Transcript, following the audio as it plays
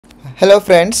Hello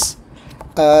friends,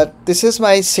 this is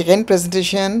my second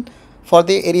presentation for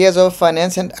the areas of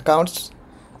finance and accounts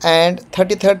and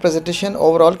 33rd presentation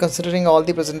overall considering all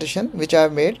the presentation which I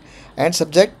have made, and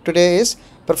subject today is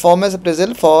performance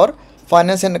appraisal for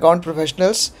finance and account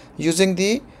professionals using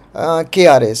the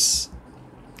KRAs.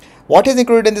 What is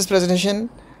included in this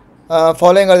presentation?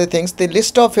 Following are the things: the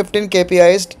list of 15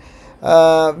 KPIs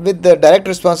with the direct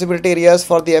responsibility areas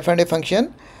for the F&A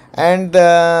function, and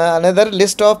another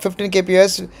list of 15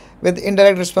 KPIs with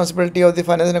indirect responsibility of the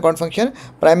finance and account function.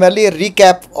 Primarily a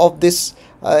recap of this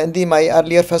in my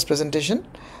earlier first presentation.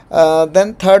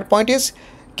 Then third point is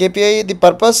KPI, the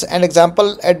purpose and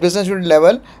example at business unit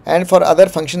level and for other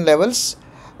function levels.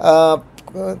 Point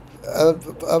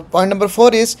number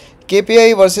 4 is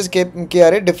KPI versus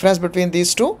KRA, difference between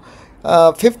these two.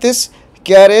 Fifth is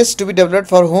KRAs to be developed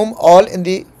for whom, all in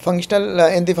the functional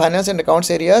in the finance and accounts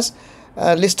areas.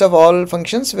 List of all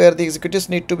functions where the executives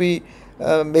need to be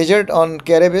measured on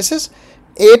KRA basis.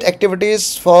 8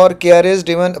 activities for KRAs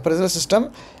driven appraisal system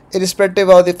irrespective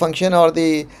of the function or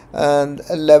the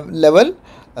level.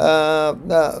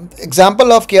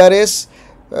 Example of KRAs: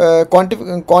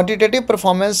 quantitative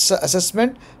performance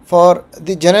assessment for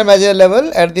the general manager level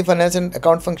at the finance and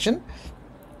account function.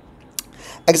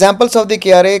 Examples of the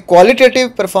KRA: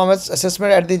 qualitative performance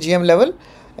assessment at the GM level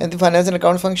in the finance and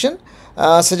account function.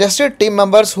 Suggested team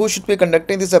members who should be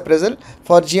conducting this appraisal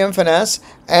for GM finance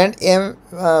and AM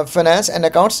finance and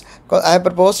accounts. I have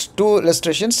proposed 2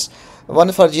 illustrations, one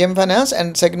is for GM finance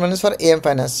and second one is for AM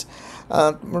finance.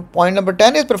 Point number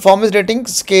 10 is performance rating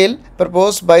scale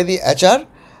proposed by the HR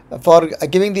for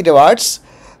giving the rewards.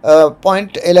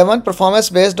 Point 11, performance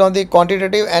based on the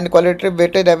quantitative and qualitative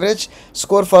weighted average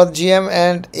score for GM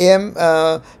and AM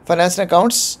finance and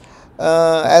accounts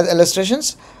as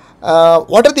illustrations.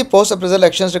 What are the post-appraisal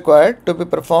actions required to be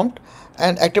performed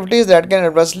and activities that can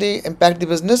adversely impact the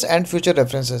business and future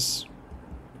references.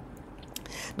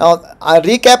 Now, a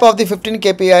recap of the 15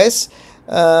 KPIs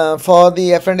for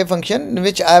the F&A function,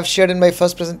 which I have shared in my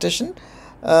first presentation.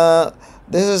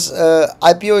 This is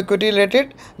IPO equity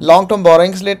related, long-term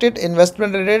borrowings related,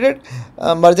 investment related,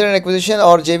 merger and acquisition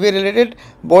or JV related,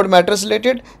 board matters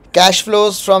related, cash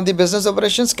flows from the business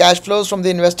operations, cash flows from the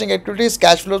investing activities,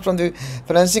 cash flows from the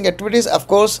financing activities. Of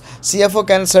course, CFO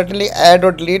can certainly add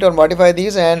or delete or modify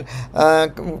these and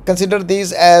consider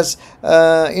these as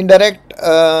indirect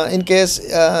in case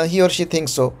he or she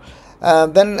thinks so.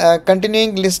 Then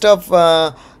continuing list of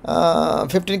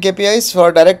 15 KPIs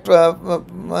for direct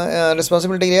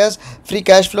responsibility areas: free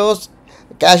cash flows,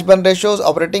 cash burn ratios,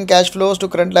 operating cash flows to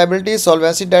current liabilities,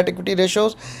 solvency debt equity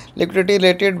ratios, liquidity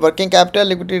related working capital,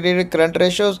 liquidity related current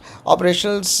ratios,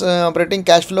 operating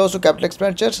cash flows to capital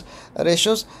expenditures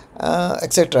ratios,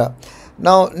 etc.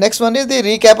 Now, next one is the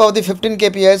recap of the 15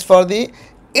 KPIs for the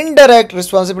indirect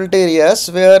responsibility areas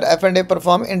where F&A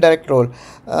perform indirect role.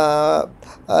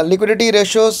 Liquidity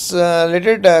ratios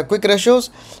related, quick ratios,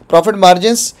 profit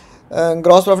margins,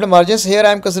 gross profit margins. Here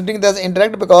I am considering that as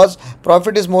indirect because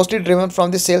profit is mostly driven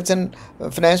from the sales and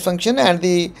finance function and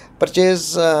the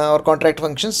purchase or contract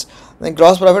functions. Then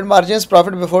gross profit margins,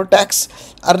 profit before tax,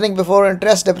 earning before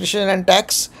interest, depreciation and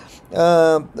tax,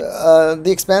 the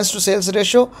expense to sales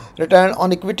ratio, return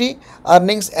on equity,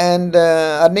 earnings and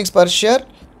earnings per share,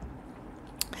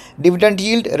 dividend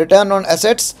yield, return on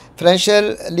assets,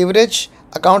 financial leverage,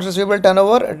 accounts receivable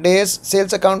turnover, days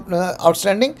sales account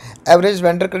outstanding, average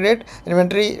vendor credit,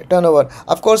 inventory turnover.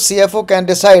 Of course, CFO can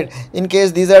decide in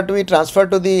case these are to be transferred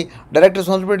to the direct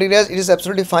responsibility areas. It is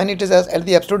absolutely fine. It is at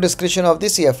the absolute discretion of the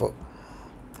CFO.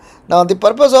 Now, the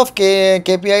purpose of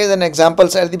KPIs and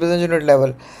examples at the business unit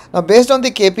level. Now, based on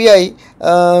the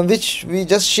KPI which we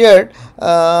just shared,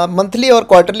 monthly or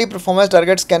quarterly performance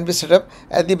targets can be set up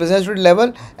at the business unit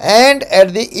level and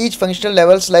at the each functional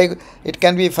levels, like it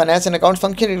can be finance and accounts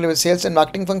function, it can be sales and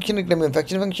marketing function, it can be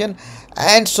manufacturing function,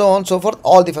 and so on and so forth,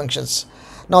 all the functions.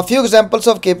 Now, few examples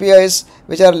of KPIs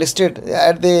which are listed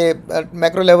at the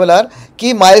macro level are: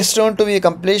 key milestone to be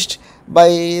accomplished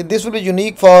by, this will be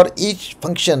unique for each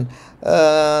function.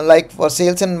 Like for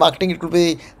sales and marketing, it could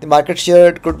be the market share,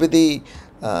 it could be the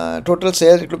total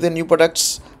sales, it could be the new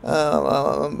products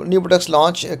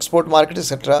launch, export market,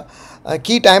 etc.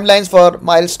 Key timelines for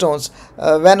milestones,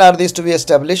 when are these to be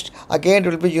established? Again, it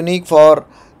will be unique for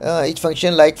each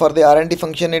function. Like for the R&D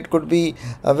function, it could be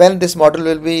when this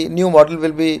new model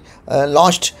will be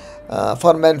launched.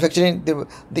 For manufacturing,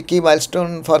 the key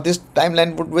milestone for this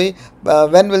timeline would be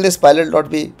when will this pilot lot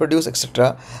be produced,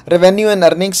 etc. Revenue and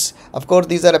earnings, of course,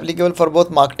 these are applicable for both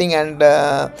marketing and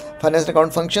finance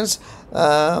account functions.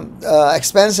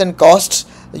 Expense and costs,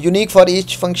 unique for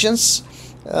each functions.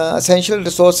 essential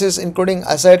resources including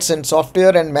assets and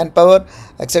software and manpower,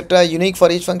 etc., unique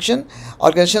for each function.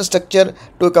 Organization structure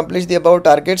to accomplish the above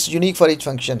targets, unique for each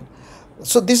function.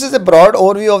 So this is a broad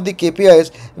overview of the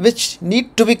KPIs which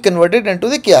need to be converted into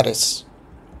the KRAs.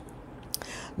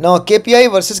 Now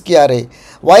KPI versus KRA.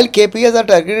 While KPIs are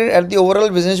targeted at the overall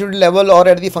business unit level or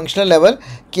at the functional level,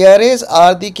 KRAs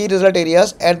are the key result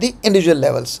areas at the individual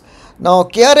levels. Now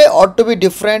KRA ought to be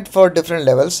different for different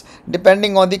levels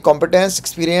depending on the competence,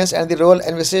 experience and the role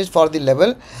envisaged for the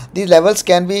level. These levels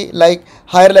can be like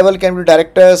higher level can be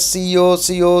directors, CEO,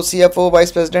 CO, CFO,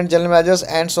 vice president, general managers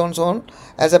and so on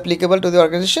as applicable to the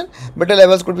organization. Middle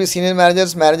levels could be senior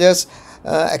managers,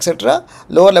 etc.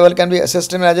 Lower level can be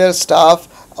assistant managers, staff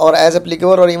or as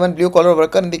applicable or even blue collar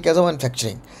worker in the case of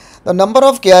manufacturing. The number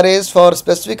of KRAs for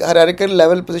specific hierarchical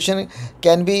level position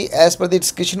can be as per the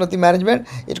discretion of the management.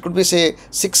 It could be say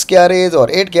 6 KRAs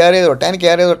or 8 KRAs or 10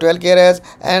 KRAs or 12 KRAs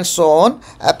and so on,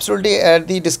 absolutely at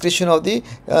the discretion of the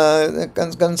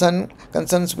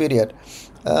concerned superior.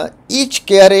 Each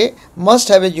KRA must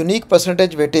have a unique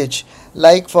percentage weightage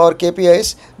like for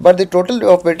KPIs, but the total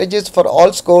of weightages for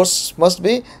all scores must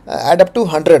be add up to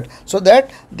 100 so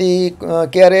that the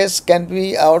KRAs can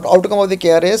be outcome of the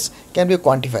KRAs can be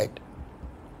quantified.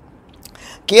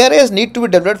 KRAs need to be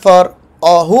developed for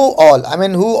who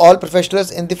all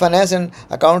professionals in the finance and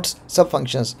accounts sub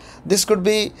functions. This could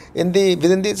be in the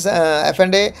within this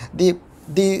F&A,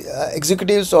 the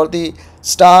executives or the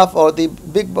staff or the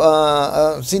big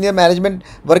senior management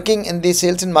working in the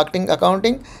sales and marketing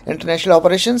accounting, international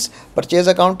operations, purchase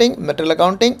accounting, material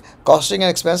accounting, costing and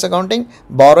expense accounting,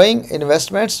 borrowing,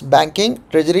 investments, banking,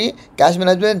 treasury, cash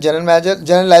management, general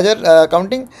ledger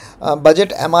accounting,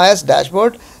 budget, MIS,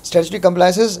 dashboard, statutory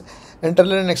compliances,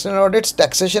 internal and external audits,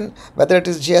 taxation, whether it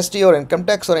is GST or income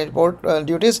tax or import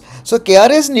duties. So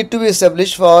KRAs need to be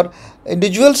established for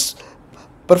individuals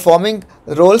performing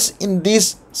roles in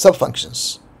these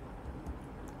sub-functions.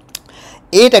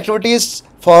 8 activities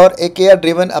for a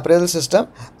KR-driven appraisal system,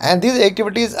 and these 8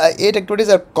 activities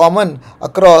are common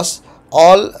across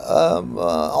all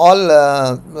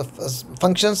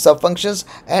functions, sub-functions,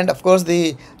 and of course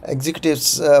the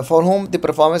executives for whom the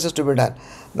performance is to be done.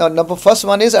 Now, first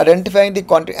one is identifying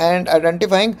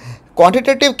identifying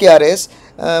quantitative KRAs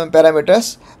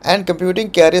parameters and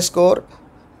computing KRA score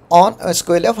on a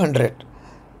scale of 100.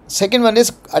 Second one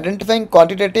is identifying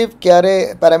quantitative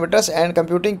KRA parameters and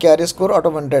computing KRA score out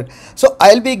of 100. So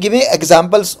I'll be giving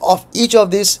examples of each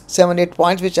of these 7-8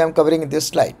 points which I am covering in this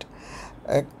slide.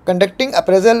 Conducting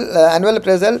appraisal, annual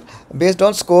appraisal based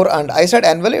on score, and I said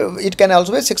annual, it can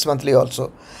also be 6 monthly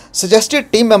also.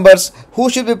 Suggested team members who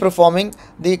should be performing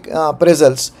the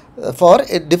appraisals for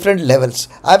different levels.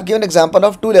 I have given example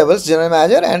of 2 levels, general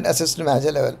manager and assistant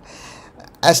manager level.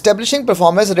 Establishing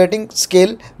performance rating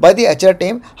scale by the HR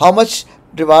team, how much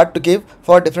reward to give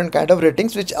for different kind of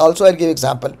ratings, which also I'll give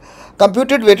example.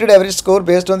 Computed weighted average score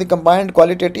based on the combined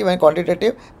qualitative and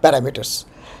quantitative parameters.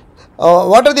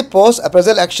 What are the post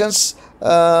appraisal actions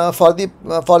for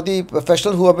the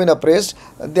professional who have been appraised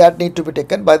that need to be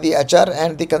taken by the HR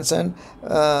and the concerned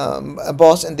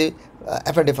boss in the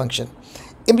F&A function.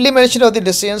 Implementation of the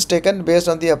decisions taken based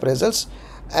on the appraisals.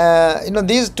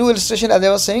 These 2 illustrations, as I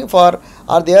was saying,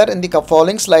 are there in the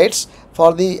following slides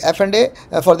for the F&A,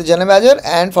 for the general manager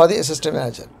and for the assistant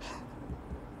manager.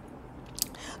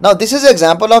 Now this is an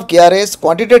example of KRA's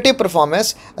quantitative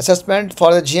performance assessment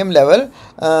for the GM level,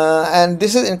 and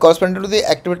this is in corresponding to the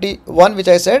activity 1 which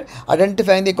I said,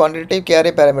 identifying the quantitative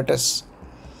KRA parameters.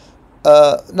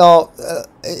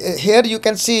 Here you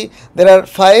can see there are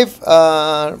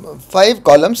 5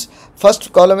 columns.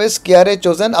 First column is KRA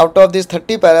chosen out of these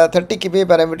 30 KPI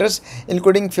parameters,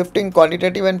 including 15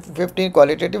 quantitative and 15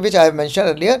 qualitative, which I have mentioned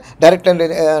earlier, direct and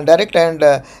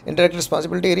indirect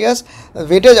responsibility areas.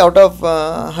 Weightage out of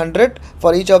 100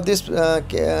 for each of these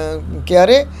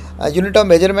KRA, unit of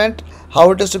measurement, how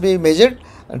it is to be measured,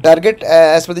 target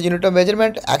as per the unit of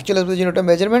measurement, actual as per the unit of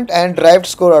measurement, and derived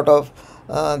score out of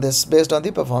this based on the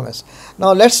performance.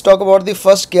 Now let's talk about the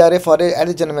first KRA for at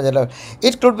the general manager level.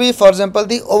 It could be, for example,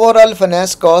 the overall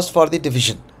finance cost for the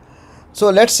division. So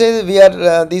let's say we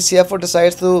are the CFO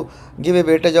decides to give a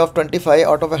weightage of 25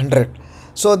 out of 100.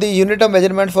 So the unit of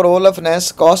measurement for overall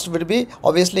finance cost will be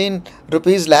obviously in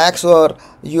rupees lakhs or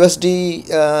USD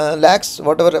lakhs,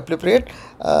 whatever appropriate.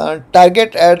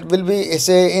 Target will be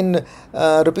say in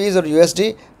rupees or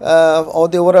USD or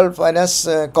the overall finance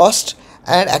cost,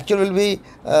 and actual will be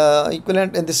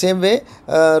equivalent in the same way,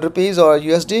 rupees or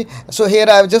USD. So here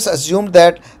I have just assumed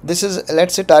that this is,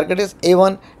 let's say target is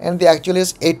A1 and the actual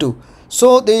is A2.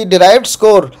 So the derived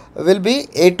score will be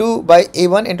A2 by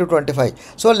A1 into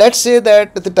 25. So let's say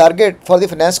that the target for the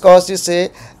finance cost is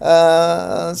say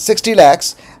 60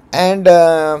 lakhs, and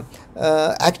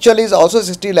actual is also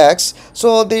 60 lakhs.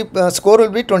 So the score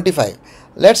will be 25.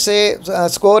 Let's say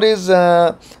score is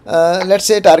let's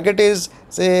say target is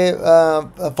say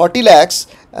 40 lakhs,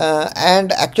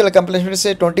 and actual accomplishment is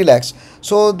say 20 lakhs.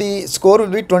 So the score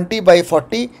will be 20 by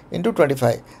 40 into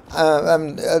 25.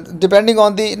 Depending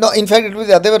on the, no, in fact it will be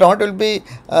the other way around. It will be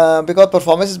because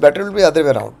performance is better, it will be the other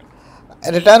way around.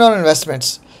 Return on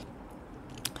investments,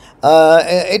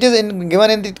 it is given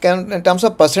in terms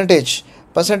of percentage,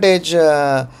 whether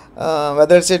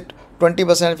it's 20%,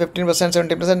 15%,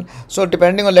 70%. So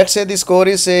depending on, let's say the score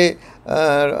is say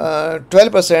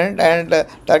 12% and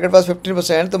target was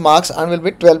 15%, the marks earned will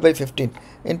be 12 by 15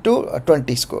 into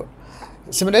 20 score.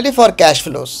 Similarly for cash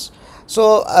flows.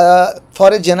 So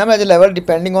for a general manager level,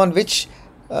 depending on which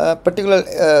particular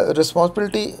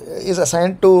responsibility is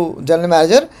assigned to general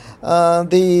manager,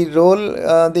 the role,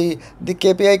 the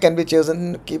KPI can be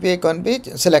chosen, KPI can be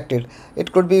selected.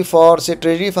 It could be for say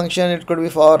treasury function, it could be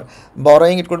for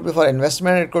borrowing, it could be for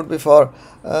investment, it could be for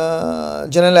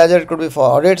general ledger, it could be for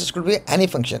audits, it could be any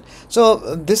function.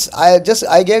 So this I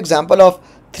gave example of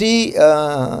 3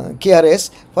 KRAs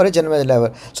for a general manager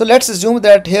level. So let's assume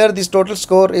that here this total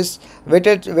score is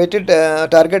weighted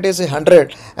target is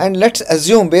 100, and let's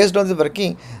assume based on the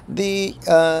working the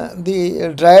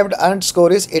derived earned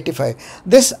score is 85.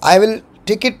 This I will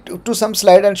take it to some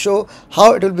slide and show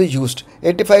how it will be used.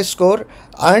 85 score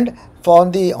earned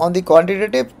on the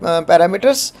quantitative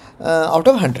parameters out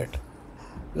of 100.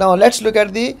 Now let's look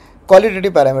at the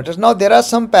qualitative parameters. Now there are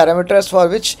some parameters for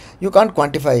which you can't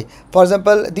quantify. For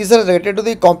example, these are related to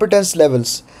the competence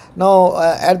levels. Now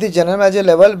at the general manager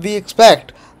level, we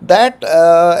expect that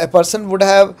a person would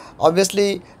have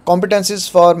obviously competencies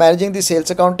for managing the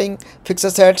sales accounting, fixed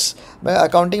assets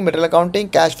accounting, material accounting,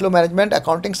 cash flow management,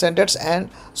 accounting standards, and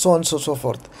so on and so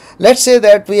forth. Let's say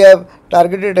that we have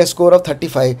targeted a score of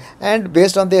 35, and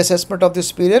based on the assessment of the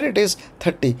superior it is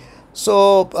 30.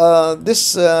 So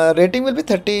this rating will be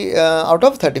 30 out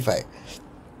of 35.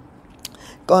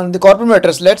 On the corporate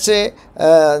matters, let's say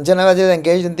general manager is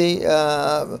engaged in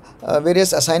the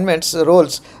various assignments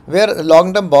roles where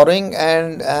long-term borrowing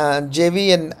and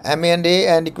JV and M&A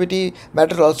and equity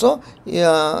matter also,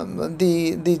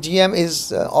 the GM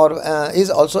is is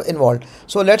also involved.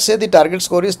 So let's say the target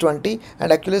score is 20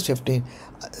 and actually is 15.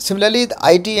 Similarly, the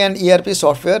IT and ERP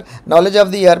software, knowledge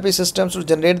of the ERP systems to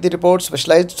generate the reports,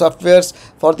 specialized softwares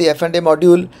for the F&A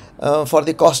module, for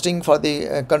the costing, for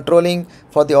the controlling,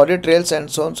 for the audit trails, and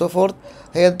so on and so forth.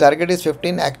 Here the target is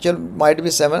 15, actual might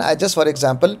be 7, just for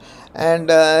example. And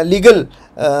legal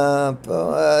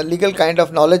kind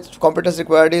of knowledge, competence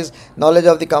required is knowledge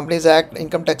of the Companies Act,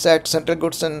 Income Tax Act, Central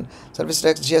Goods and Service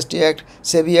Tax, GST Act,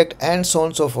 SEBI Act, and so on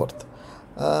and so forth.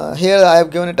 Here I have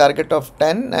given a target of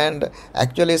 10 and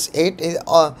actual is 8.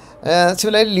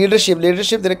 Similarly,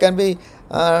 leadership there can be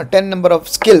 10 number of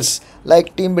skills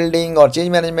like team building or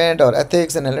change management or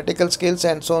ethics and analytical skills,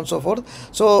 and so on and so forth.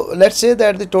 So let's say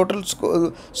that the total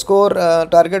score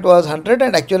target was 100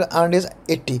 and actual earned is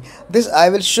 80. This I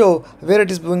will show where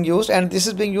it is being used, and this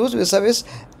is being used with service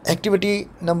activity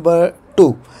number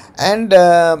 2. And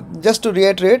just to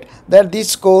reiterate that these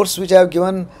scores which I have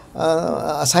given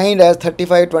assigned as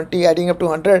 35, 20, adding up to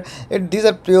 100, these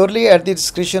are purely at the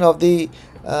discretion of the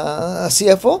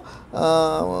CFO,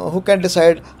 who can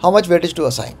decide how much weightage to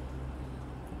assign.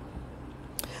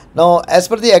 Now, as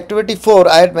per the activity 4,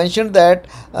 I had mentioned that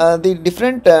the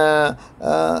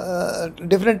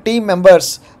different team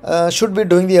members should be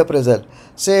doing the appraisal.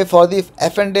 Say for the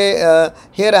F&A,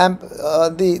 here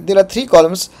there are 3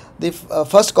 columns. The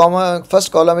first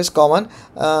column is common,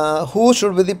 who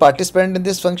should be the participant in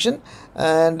this function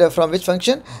and from which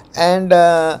function, and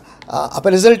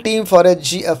appraisal team for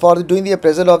doing the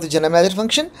appraisal of the general manager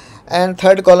function, and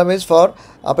third column is for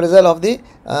appraisal of the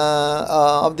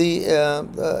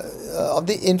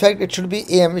in fact it should be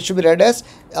AM, it should be read as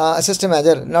assistant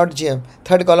manager, not GM.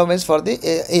 Third column is for the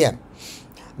AM.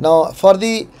 Now for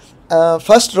the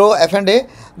first row F&A,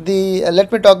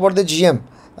 let me talk about the GM.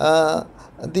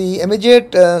 The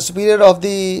immediate superior of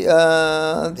the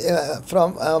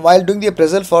while doing the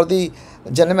appraisal for the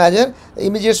general manager,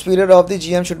 immediate superior of the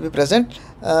GM should be present.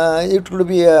 It could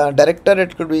be a director,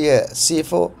 it could be a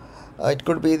CFO, it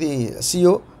could be the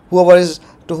CEO, whoever is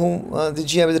to whom the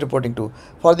GM is reporting to.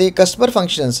 For the customer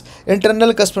functions,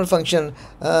 internal customer function,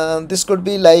 this could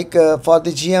be like for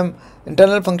the GM,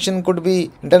 internal function could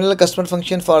be internal customer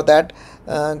function. For that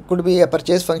could be a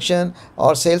purchase function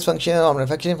or sales function or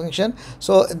manufacturing function.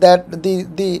 So that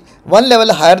the one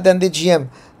level higher than the GM,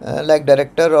 like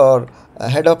director or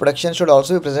head of production, should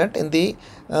also be present in the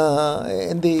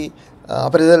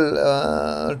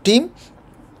appraisal team.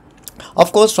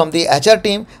 Of course, from the HR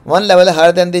team, one level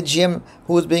higher than the GM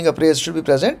who is being appraised should be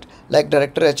present, like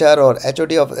director HR or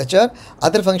HOD of HR.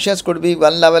 Other functions could be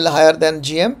one level higher than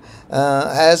GM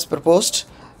as proposed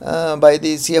by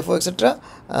the CFO, etc.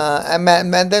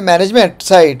 And the management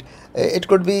side, it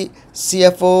could be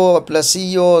CFO plus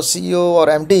CEO or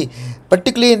MD,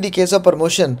 particularly in the case of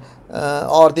promotion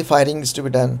or the firing is to be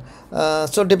done.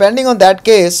 So depending on that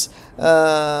case,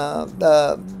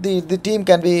 the team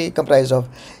can be comprised of.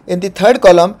 In the third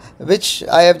column, which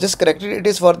I have just corrected, it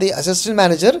is for the assistant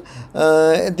manager.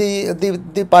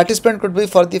 The participant could be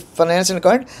for the finance and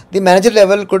account. The manager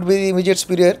level could be the immediate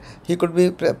superior. He could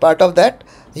be part of that.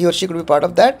 He or she could be part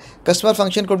of that. Customer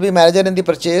function could be manager in the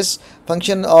purchase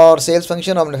function or sales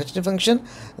function or manufacturing function.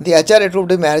 The HR, it would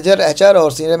be manager HR or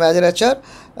senior manager HR.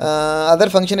 Other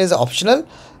function is optional.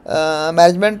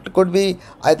 Management could be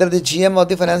either the GM of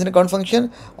the finance and account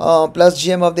function plus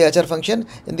GM of the HR function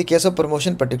in the case of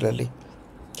promotion particularly.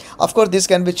 Of course, this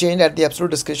can be changed at the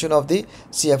absolute discretion of the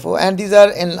CFO, and these are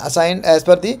assigned as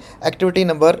per the activity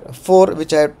number 4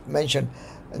 which I have mentioned.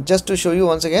 Just to show you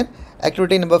once again,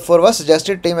 activity number 4 was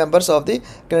suggested team members of the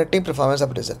connecting performance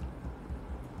appraisal.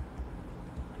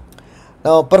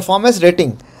 Now, performance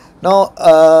rating. Now,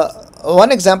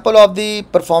 one example of the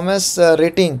performance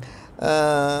rating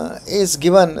is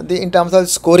given in terms of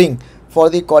scoring for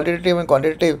the qualitative and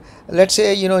quantitative. Let's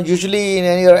say, usually in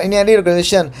any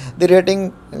organization, the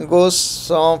rating goes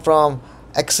from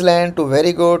excellent to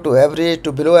very good to average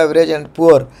to below average and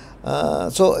poor.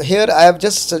 So here I have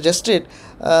just suggested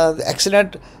the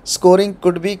excellent scoring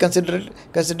could be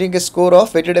considering a score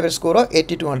of weighted average score of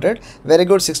 80 to 100, very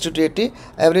good 60 to 80,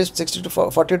 average 60 to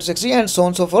 40 to 60, and so on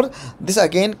and so forth. This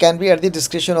again can be at the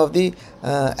discretion of the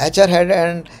HR head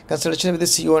and consultation with the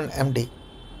CEO and MD.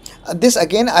 This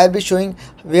again I will be showing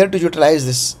where to utilize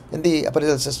this in the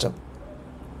appraisal system.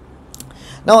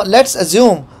 Now let's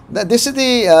assume that this is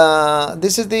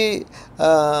the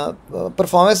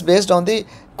performance based on the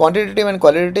quantitative and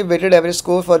qualitative weighted average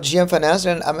score for GM Finance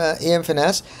and AM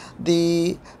Finance.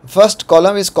 The first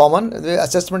column is common, the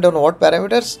assessment on what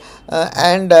parameters,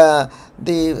 and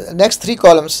the next 3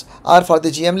 columns are for the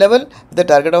GM level with the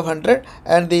target of 100,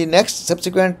 and the next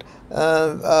subsequent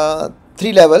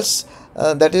 3 levels,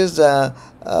 that is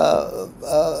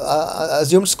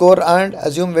assumed score and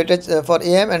assumed weightage for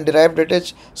AM and derived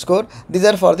weightage score. These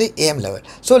are for the AM level.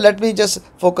 So let me just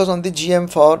focus on the GM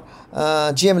for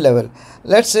GM level.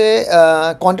 Let's say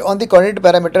on the quantitative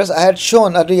parameters, I had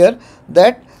shown earlier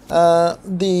that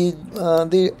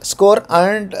the score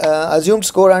and assumed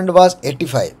score and was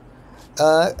 85.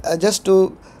 Just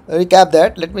to recap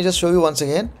that, let me just show you once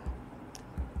again.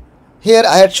 Here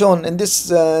I had shown in this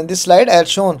slide, I had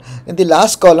shown in the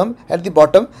last column at the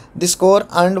bottom, the score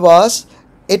earned was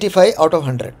 85 out of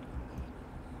 100.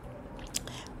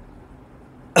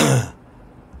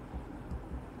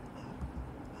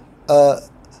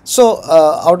 So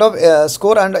out of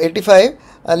score under 85,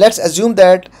 let's assume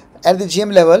that at the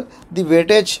GM level the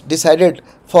weightage decided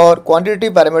for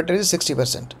quantitative parameter is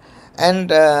 60%,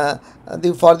 and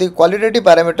for the qualitative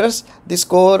parameters the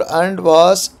score earned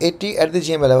was 80 at the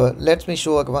GM level. Let me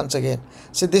show once again.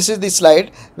 So this is the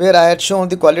slide where I had shown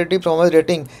the qualitative performance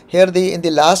rating. Here in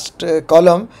the last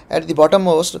column at the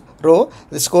bottommost row,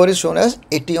 the score is shown as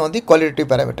 80 on the qualitative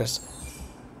parameters.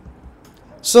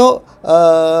 So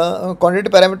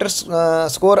quantitative parameters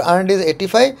score earned is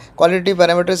 85, qualitative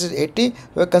parameters is 80.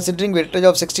 We are considering weightage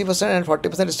of 60% and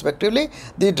 40% respectively.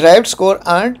 The derived score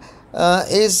earned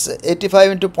is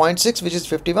 85 into 0.6, which is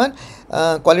 51.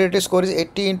 Qualitative score is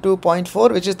 80 into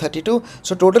 0.4, which is 32.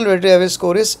 So total weighted average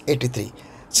score is 83.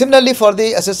 Similarly, for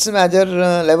the assistant manager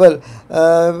level,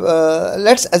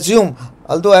 let's assume,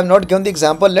 although I have not given the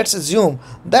example, let's assume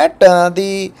that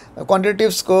the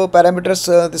quantitative score parameters,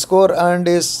 the score earned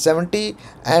is 70,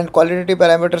 and qualitative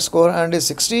parameter score earned is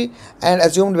 60, and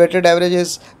assumed weighted average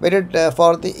is weighted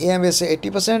for the AM is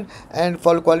 80%, and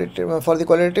for the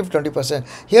qualitative 20%.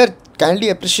 Here kindly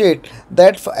appreciate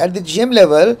that at the GM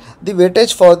level, the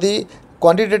weightage for the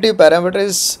quantitative parameter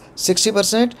is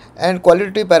 60% and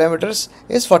qualitative parameters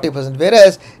is 40%,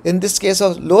 whereas in this case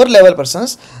of lower level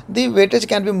persons, the weightage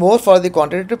can be more for the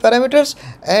quantitative parameters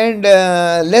and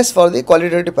less for the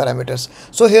qualitative parameters.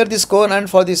 So here the score earned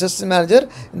for the assistant manager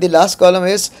in the last column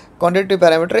is quantitative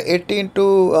parameter 80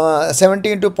 into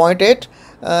 70 into 0.8,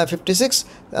 56,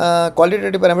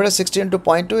 qualitative parameter 60 into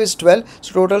 0.2 is 12,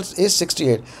 so total is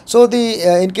 68. So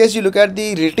the in case you look at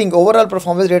the rating, overall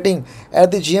performance rating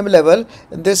at the GM level,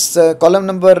 this column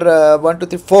number 1, 2,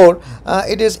 3, 4,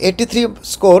 it is 83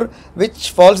 score, which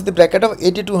falls in the bracket of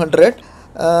 80 to 100,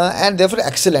 and therefore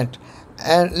excellent.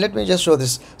 And let me just show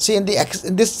this. See, in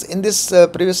this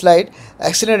previous slide,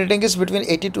 excellent rating is between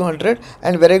 80 to 100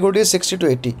 and very good is 60 to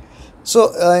 80.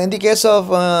 So in the case of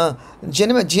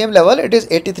GM level, it is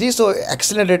 83, so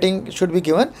excellent rating should be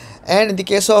given. And in the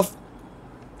case of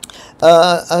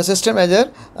assistant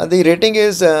manager, the rating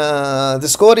is the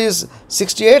score is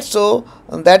 68, so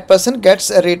that person gets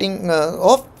a rating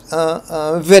of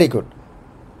very good.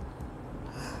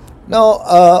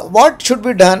 Now, what should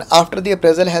be done after the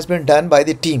appraisal has been done by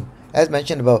the team, as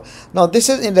mentioned above? Now, this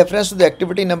is in reference to the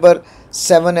activity number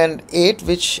 7 and 8,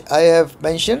 which I have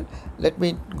mentioned. Let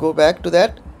me go back to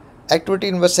that.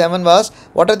 Activity number 7 was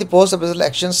what are the post-appraisal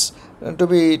actions to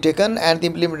be taken and the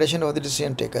implementation of the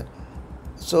decision taken.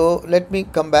 So let me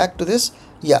come back to this.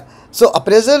 Yeah. So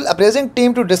appraising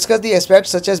team to discuss the aspects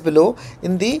such as below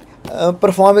in the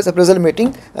performance appraisal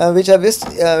meeting, which was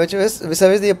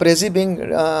the appraisee being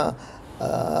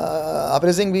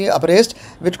appraised,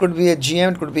 which could be a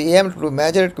GM, it could be AM, it could be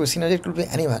manager, it could be senior, it could be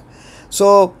anyone.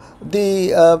 So the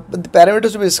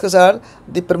parameters to be discussed are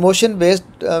the promotion based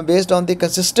on the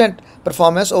consistent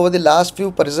performance over the last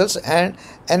few appraisals and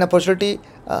an opportunity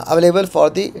available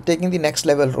for the taking the next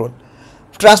level role.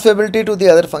 Transferability to the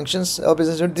other functions of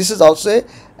business unit. This is also an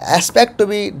aspect to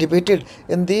be debated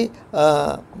in the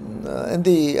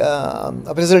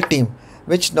appraisal team,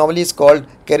 which normally is called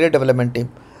career development team.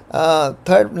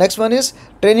 Next one is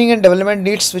training and development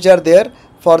needs which are there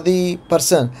for the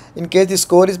person. In case the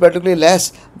score is particularly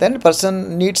less, then the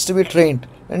person needs to be trained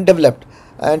and developed,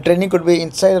 and training could be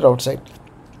inside or outside.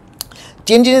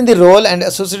 Changing in the role and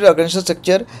associated organizational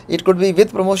structure, it could be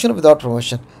with promotion or without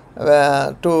promotion,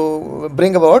 to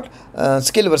bring about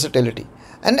skill versatility.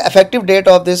 And effective date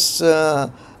of this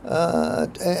role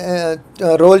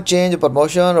change,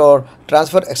 promotion or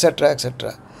transfer, etc.,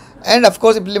 etc. And of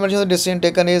course, implementation of the decision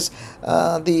taken is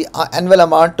the annual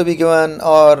amount to be given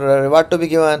or reward to be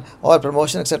given or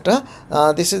promotion, etc.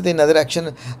 This is the another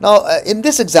action. Now, in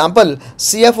this example,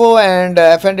 CFO and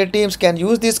F&A teams can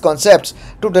use these concepts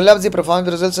to develop the performance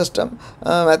result system,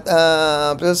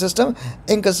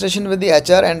 in consideration with the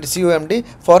HR and COMD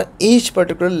for each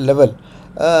particular level.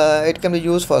 It can be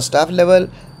used for staff level,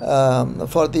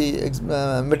 for the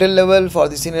middle level, for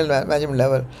the senior management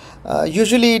level.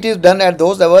 Usually it is done at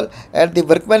those level. At the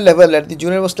workman level, at the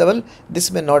junior most level,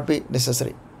 this may not be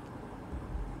necessary.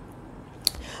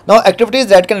 Now, activities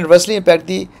that can adversely impact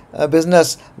the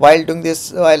business while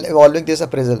evolving this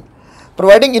appraisal.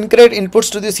 Providing incorrect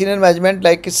inputs to the senior management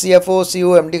like CFO,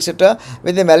 CEO, MD, etc.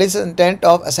 with the malicious intent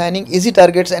of assigning easy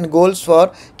targets and goals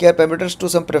for KPI parameters to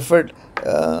some preferred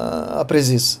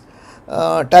appraisees.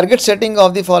 Target setting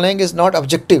of the following is not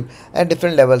objective at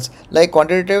different levels, like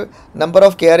quantitative number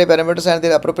of KRA parameters and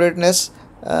their appropriateness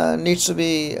needs to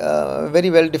be very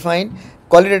well defined.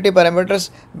 Qualitative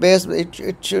parameters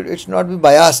it should not be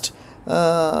biased,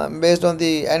 based on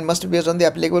the and must be based on the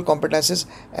applicable competencies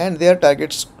and their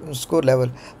target score level.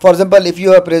 For example, if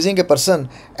you are praising a person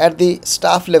at the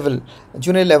staff level,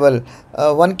 junior level,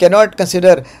 one cannot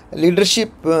consider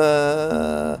leadership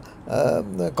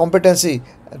competency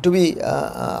to be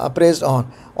appraised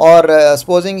on, or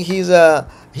supposing he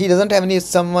doesn't have any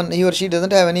someone, he or she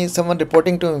doesn't have any someone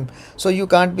reporting to him, so you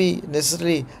can't be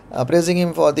necessarily appraising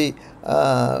him for the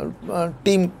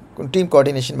team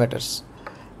coordination matters.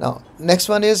 Now, next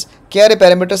one is KRA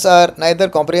parameters are neither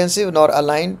comprehensive nor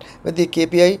aligned with the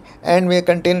KPI and may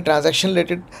contain transaction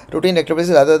related routine activities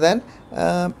rather than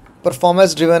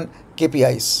performance driven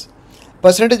KPIs.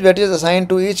 Percentage weightages assigned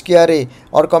to each KRA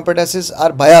or competencies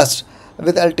are biased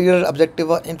with ulterior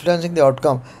objective of influencing the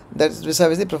outcome, that is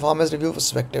vis-a-vis the performance review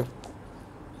perspective.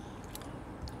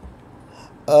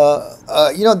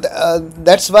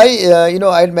 That's why I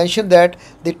had mentioned that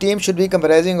the team should be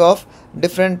comprising of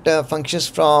different functions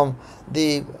from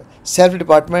the sales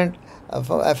department,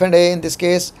 F&A in this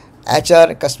case,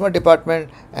 HR, customer department,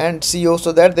 and CEO,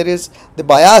 so that there is the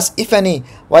bias, if any,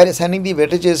 while assigning the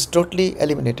weightages totally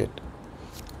eliminated.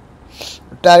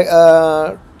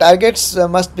 Targets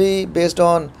must be based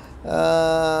on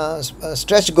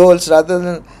stretch goals rather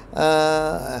than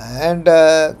and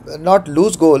not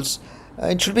lose goals.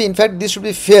 It should be, in fact, this should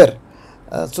be fair,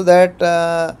 so that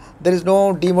there is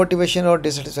no demotivation or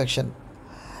dissatisfaction.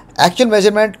 Actual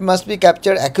measurement must be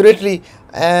captured accurately,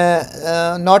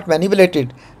 not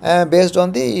manipulated based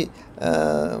on the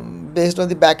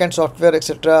backend software,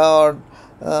 etc., or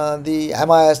the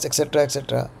MIS, etc.,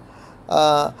 etc.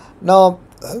 Now,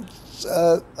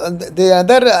 the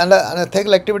other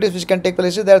unethical activities which can take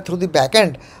place is that through the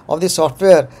backend of the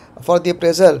software for the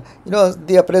appraisal,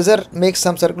 the appraiser makes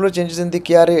some circular changes in the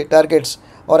KRA targets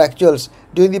or actuals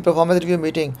during the performance review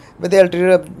meeting, where they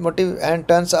alter motive and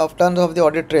turns of the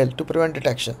audit trail to prevent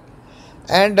detection.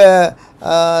 And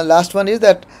last one is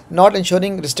that not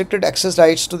ensuring restricted access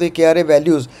rights to the KRA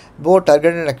values, both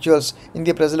target and actuals, in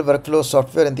the appraisal workflow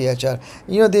software and the HR.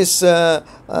 These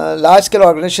large scale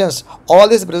organizations, all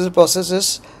these appraisal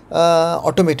processes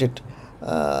automated through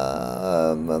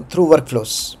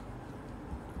workflows.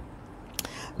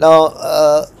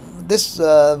 Now, this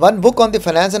one book on the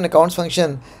finance and accounts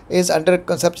function is under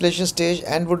conceptualization stage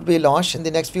and would be launched in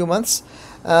the next few months.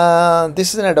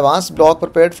 This is an advanced blog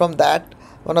prepared from that,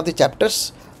 one of the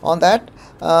chapters on that.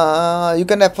 You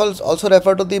can also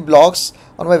refer to the blogs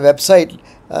on my website,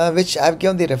 which I have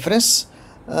given the reference.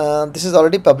 This is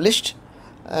already published,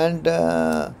 and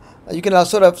you can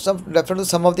also refer to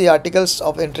some of the articles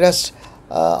of interest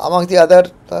among the other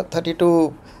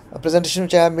 32 presentation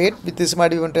which I have made. This might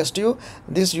be of interest to you.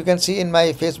 This you can see in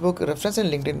my Facebook reference and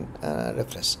LinkedIn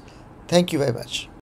reference. Thank you very much.